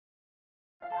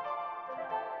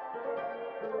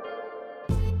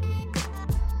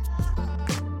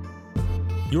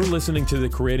You're listening to the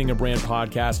Creating a Brand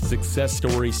Podcast Success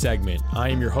Story segment. I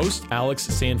am your host, Alex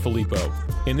Sanfilippo.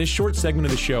 In this short segment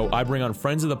of the show, I bring on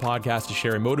friends of the podcast to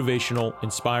share a motivational,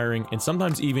 inspiring, and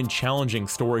sometimes even challenging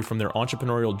story from their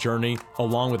entrepreneurial journey,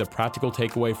 along with a practical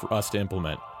takeaway for us to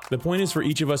implement. The point is for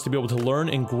each of us to be able to learn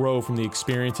and grow from the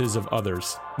experiences of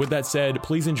others. With that said,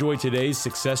 please enjoy today's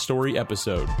Success Story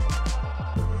episode.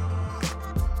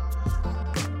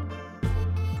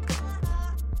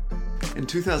 In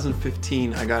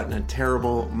 2015, I got in a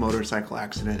terrible motorcycle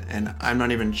accident, and I'm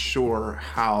not even sure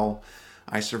how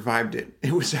I survived it.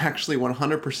 It was actually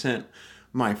 100%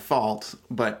 my fault,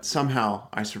 but somehow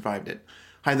I survived it.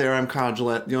 Hi there, I'm Kyle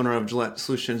Gillette, the owner of Gillette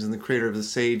Solutions and the creator of the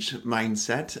Sage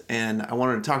Mindset, and I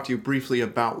wanted to talk to you briefly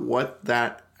about what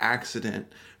that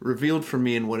accident revealed for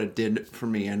me and what it did for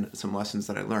me and some lessons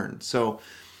that I learned. So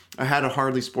I had a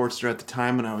Harley Sportster at the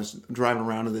time, and I was driving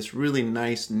around to this really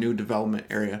nice new development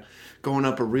area, going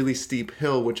up a really steep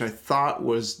hill, which I thought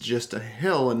was just a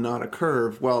hill and not a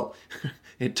curve. Well,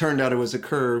 it turned out it was a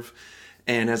curve,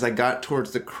 and as I got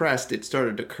towards the crest, it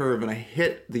started to curve, and I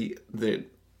hit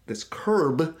this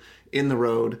curb in the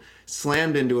road,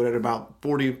 slammed into it at about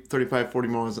 35, 40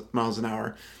 miles an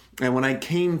hour. And when I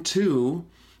came to,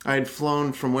 I had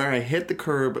flown from where I hit the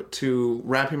curb to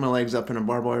wrapping my legs up in a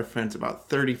barbed wire fence about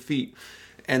 30 feet.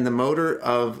 And the motor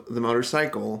of the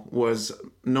motorcycle was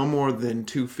no more than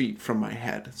 2 feet from my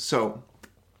head. So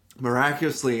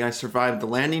miraculously, I survived the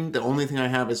landing. The only thing I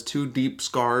have is 2 deep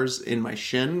scars in my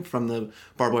shin from the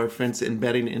barbed wire fence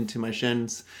embedding into my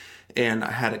shins. And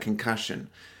I had a concussion.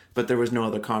 But there was no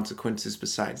other consequences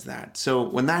besides that. So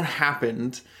when that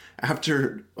happened,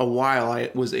 after a while,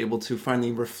 I was able to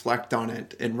finally reflect on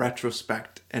it in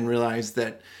retrospect and realize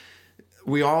that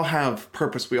we all have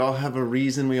purpose. We all have a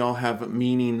reason. We all have a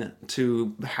meaning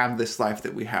to have this life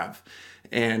that we have.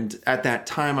 And at that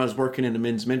time, I was working in a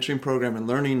men's mentoring program and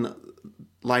learning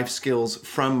life skills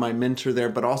from my mentor there,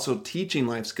 but also teaching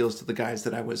life skills to the guys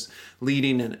that I was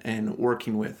leading and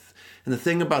working with. And the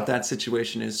thing about that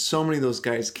situation is so many of those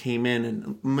guys came in,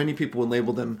 and many people would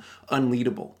label them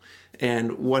unleadable.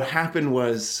 And what happened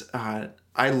was I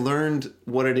learned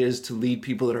what it is to lead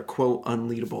people that are, quote,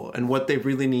 unleadable. And what they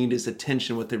really need is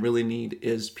attention. What they really need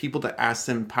is people to ask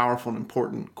them powerful and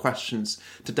important questions,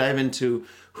 to dive into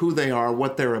who they are,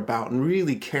 what they're about, and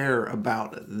really care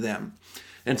about them.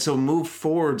 And so move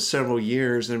forward several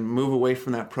years and move away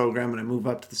from that program, and I move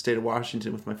up to the state of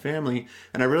Washington with my family.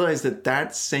 And I realized that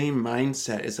that same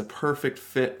mindset is a perfect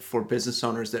fit for business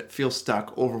owners that feel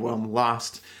stuck, overwhelmed,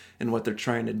 lost in what they're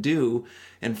trying to do.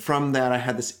 And from that, I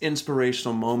had this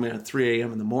inspirational moment at 3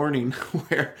 a.m. in the morning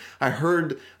where I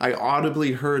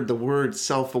audibly heard the word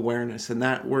self-awareness. And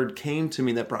that word came to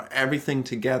me that brought everything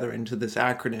together into this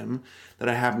acronym that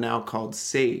I have now called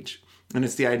SAGE. And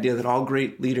it's the idea that all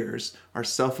great leaders are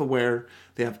self-aware,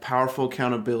 they have powerful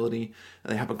accountability,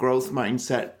 they have a growth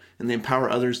mindset, and they empower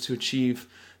others to achieve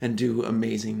and do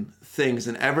amazing things.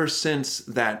 And ever since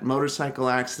that motorcycle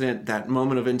accident, that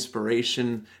moment of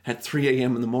inspiration at 3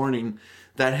 a.m. in the morning,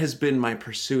 that has been my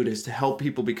pursuit, is to help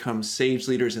people become sage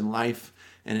leaders in life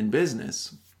and in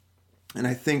business. And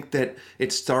I think that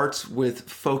it starts with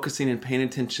focusing and paying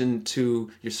attention to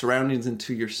your surroundings and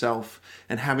to yourself,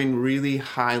 and having really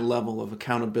high level of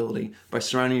accountability by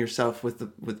surrounding yourself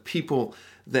with people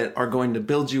that are going to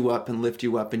build you up and lift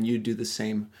you up, and you do the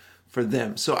same for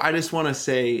them. So I just want to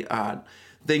say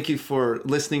thank you for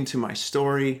listening to my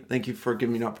story. Thank you for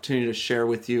giving me an opportunity to share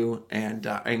with you. And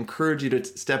I encourage you to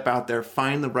step out there,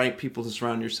 find the right people to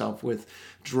surround yourself with,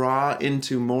 draw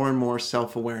into more and more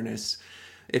self-awareness.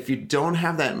 If you don't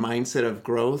have that mindset of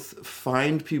growth,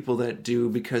 find people that do,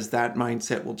 because that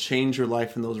mindset will change your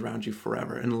life and those around you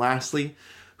forever. And lastly,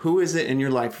 who is it in your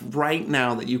life right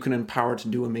now that you can empower to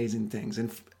do amazing things,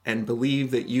 and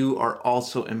believe that you are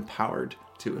also empowered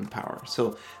to empower?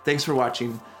 So thanks for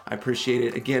watching. I appreciate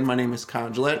it. Again, my name is Kyle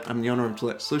Gillette. I'm the owner of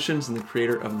Gillette Solutions and the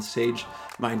creator of the Sage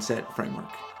Mindset Framework.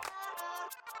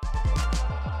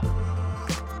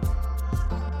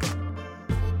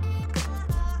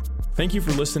 Thank you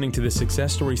for listening to the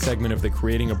Success Story segment of the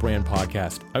Creating a Brand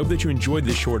podcast. I hope that you enjoyed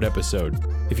this short episode.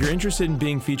 If you're interested in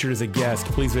being featured as a guest,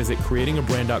 please visit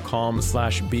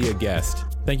creatingabrand.com/be-a-guest.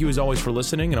 Thank you as always for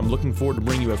listening, and I'm looking forward to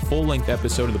bringing you a full-length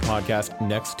episode of the podcast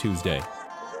next Tuesday.